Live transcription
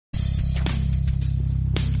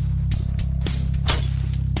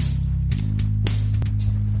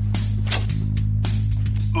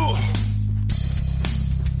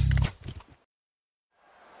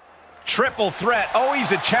Triple threat,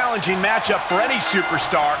 always a challenging matchup for any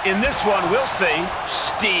superstar. In this one, we'll see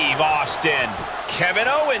Steve Austin,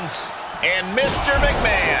 Kevin Owens, and Mr.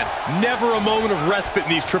 McMahon. Never a moment of respite in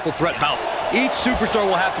these triple threat bouts. Each superstar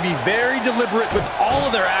will have to be very deliberate with all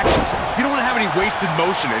of their actions. You don't want to have any wasted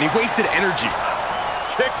motion, any wasted energy.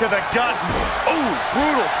 Kick to the gut. Oh,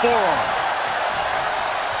 brutal forearm.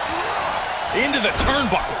 Into the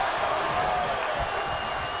turnbuckle.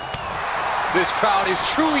 This crowd is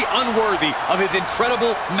truly unworthy of his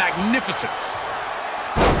incredible magnificence.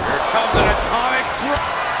 Here comes an atomic drop.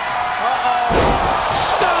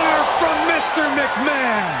 Stunner from Mr.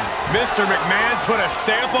 McMahon. Mr. McMahon put a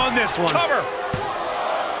stamp on this one. Cover.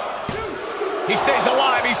 He stays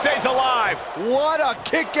alive. He stays alive. What a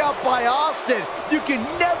kick out by Austin. You can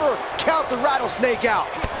never count the rattlesnake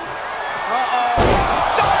out.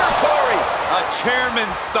 Stunner, Corey. A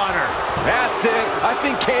chairman stunner. That's it. I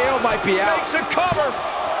think KO might be out. Makes a cover.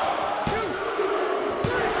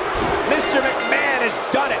 Mr. McMahon has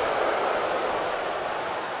done it.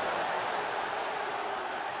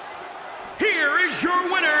 Here is your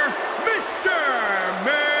winner, Mr.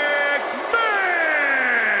 McMahon!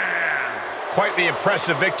 Quite the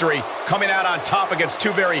impressive victory, coming out on top against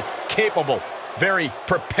two very capable, very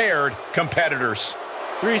prepared competitors.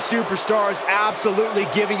 Three superstars absolutely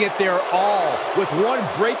giving it their all, with one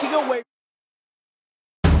breaking away.